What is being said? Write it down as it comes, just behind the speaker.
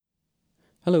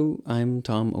Hello, I'm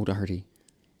Tom O'Doherty.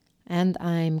 And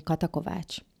I'm Kata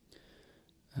Kovács.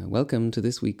 Welcome to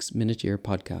this week's Minute Year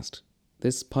podcast.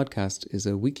 This podcast is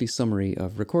a weekly summary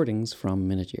of recordings from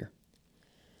Minute Year.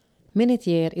 Minute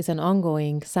Year is an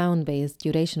ongoing, sound-based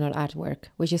durational artwork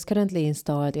which is currently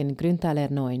installed in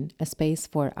Grüntaler 9, a space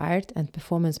for art and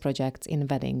performance projects in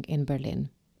Wedding in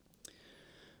Berlin.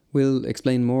 We'll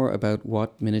explain more about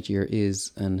what Minute Year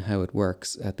is and how it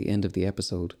works at the end of the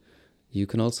episode. You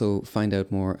can also find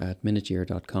out more at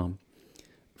minuteyear.com.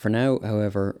 For now,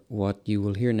 however, what you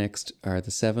will hear next are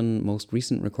the 7 most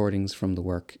recent recordings from the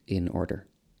work in order.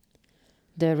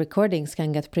 The recordings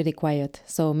can get pretty quiet,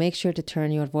 so make sure to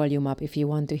turn your volume up if you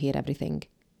want to hear everything.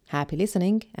 Happy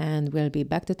listening, and we'll be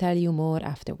back to tell you more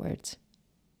afterwards.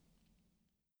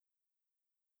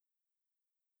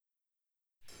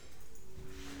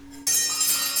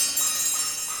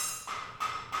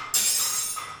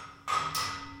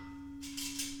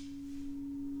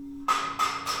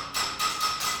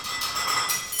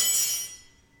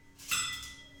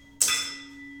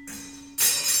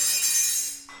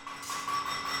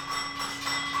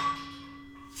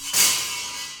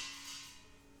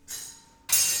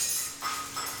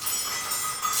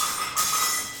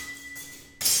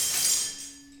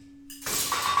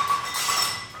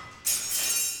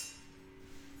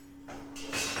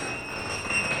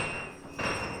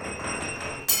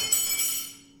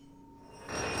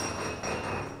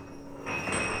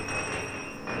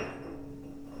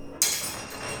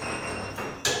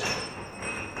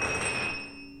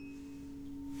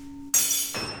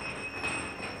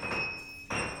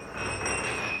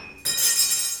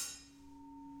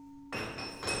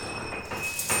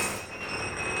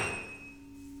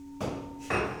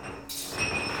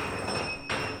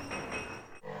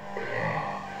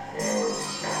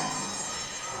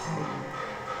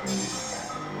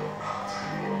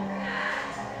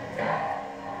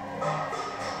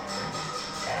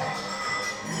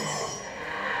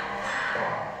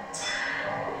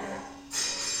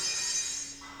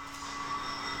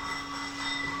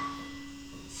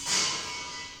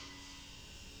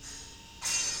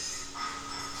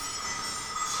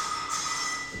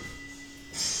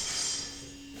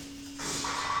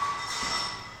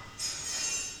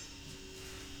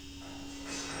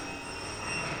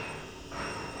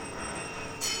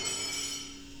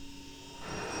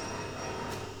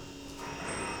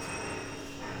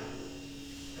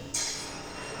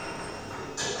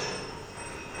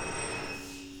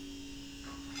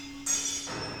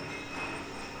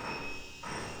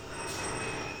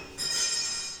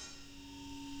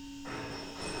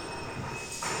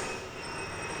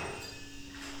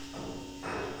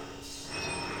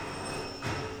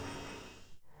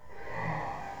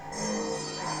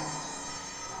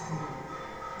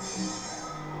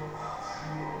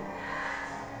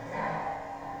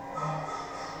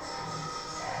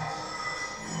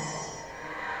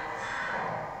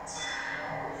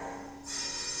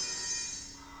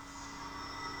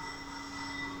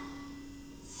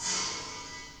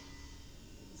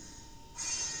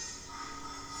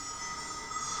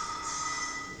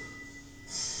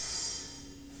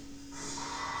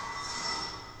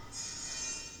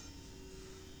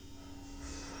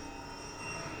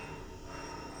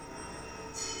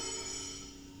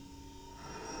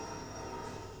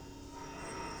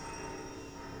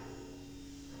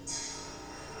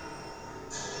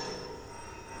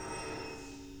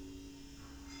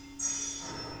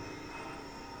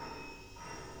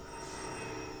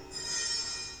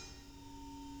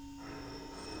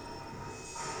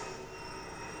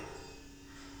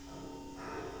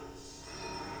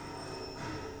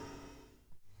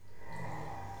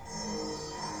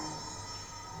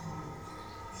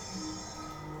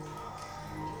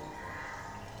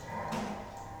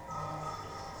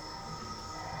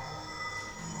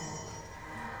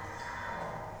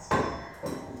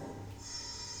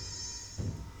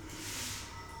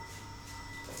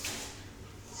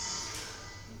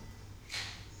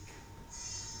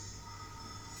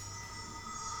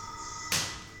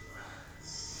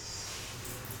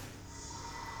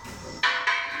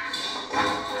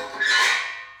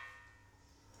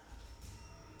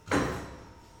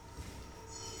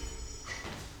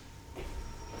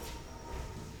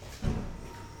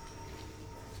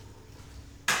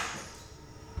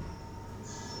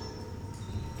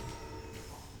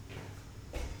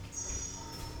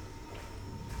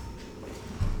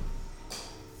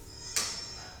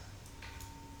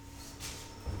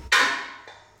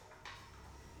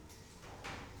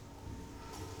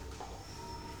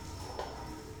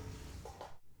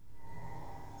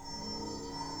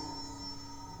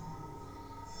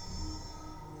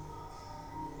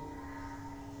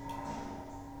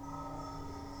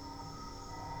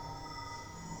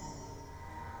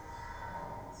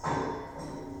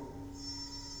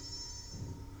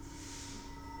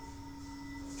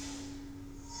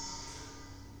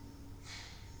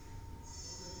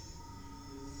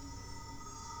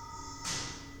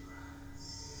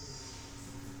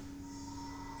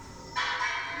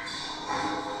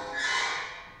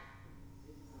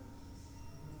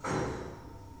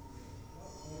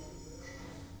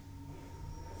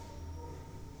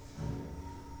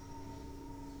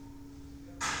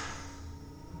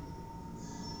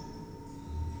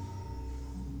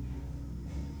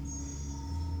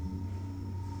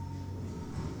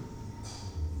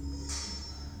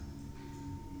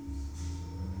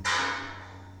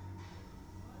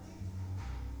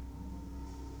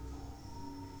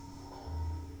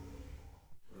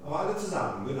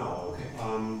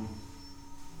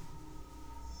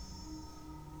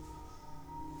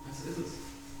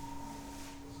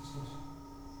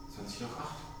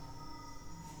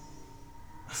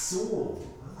 so.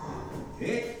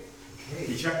 Okay.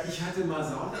 Ich hatte mal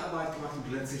Soundarbeit gemacht und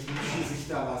plötzlich mischte sich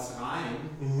da was rein.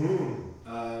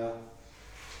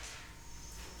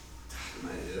 Dachte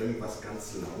mal, irgendwas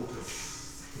ganz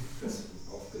Lautes, das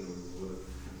aufgenommen wurde.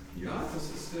 Ja, das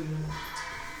ist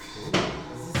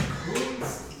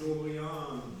Kunst,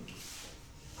 Florian.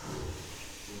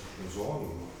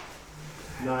 Sorgen.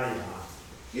 Naja.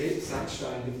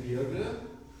 Gelb-Sandsteingebirge.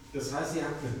 Das heißt, ihr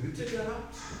habt eine Hütte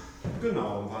gehabt?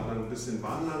 Genau, waren dann ein bisschen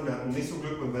wandern. Wir hatten nicht so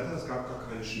Glück mit dem Wetter, es gab gar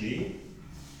keinen Schnee.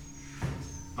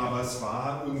 Aber es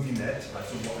war irgendwie nett, halt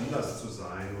so woanders zu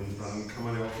sein. Und dann kann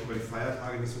man ja auch über die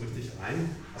Feiertage nicht so richtig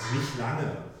rein. Also nicht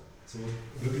lange. So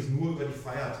wirklich nur über die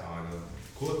Feiertage.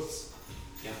 Kurz.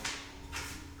 Ja.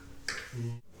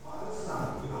 Alles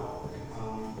klar, genau.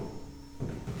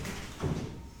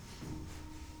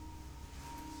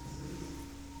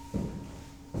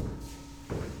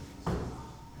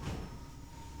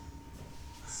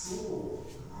 So.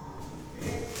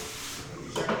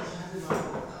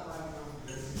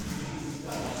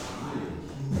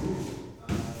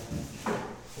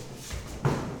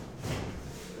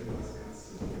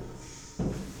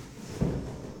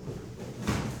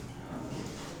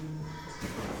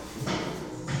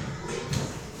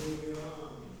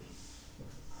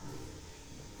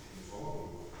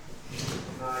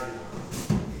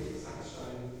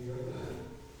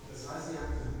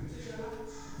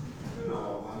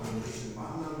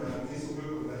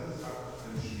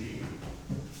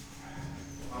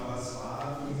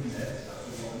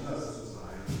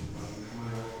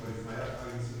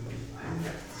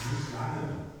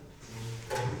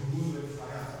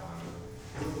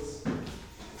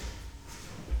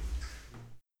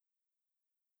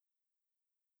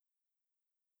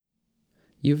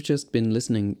 You've just been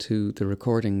listening to the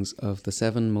recordings of the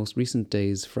 7 most recent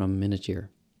days from Minute Year.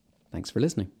 Thanks for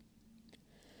listening.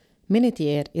 Minute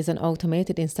Year is an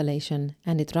automated installation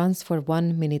and it runs for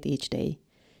 1 minute each day.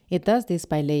 It does this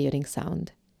by layering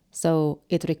sound. So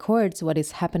it records what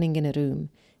is happening in a room,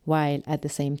 while at the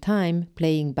same time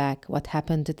playing back what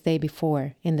happened the day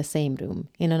before in the same room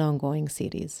in an ongoing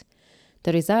series.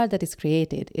 The result that is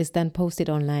created is then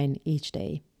posted online each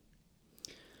day.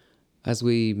 As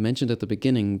we mentioned at the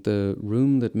beginning, the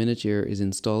room that Minute Year is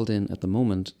installed in at the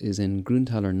moment is in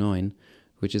Grüntaler 9,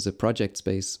 which is a project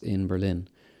space in Berlin.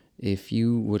 If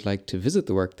you would like to visit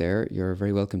the work there, you're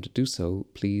very welcome to do so.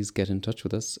 Please get in touch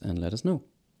with us and let us know.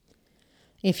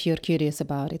 If you're curious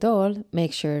about it all,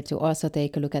 make sure to also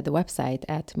take a look at the website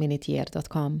at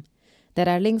minuteyear.com. There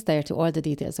are links there to all the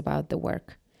details about the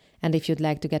work. And if you'd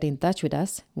like to get in touch with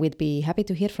us, we'd be happy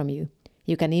to hear from you.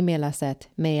 You can email us at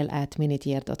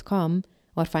mail@minuteyear.com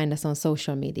or find us on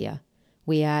social media.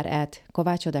 We are at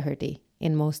Kovács Odaherty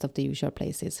in most of the usual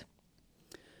places.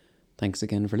 Thanks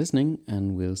again for listening,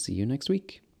 and we'll see you next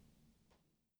week.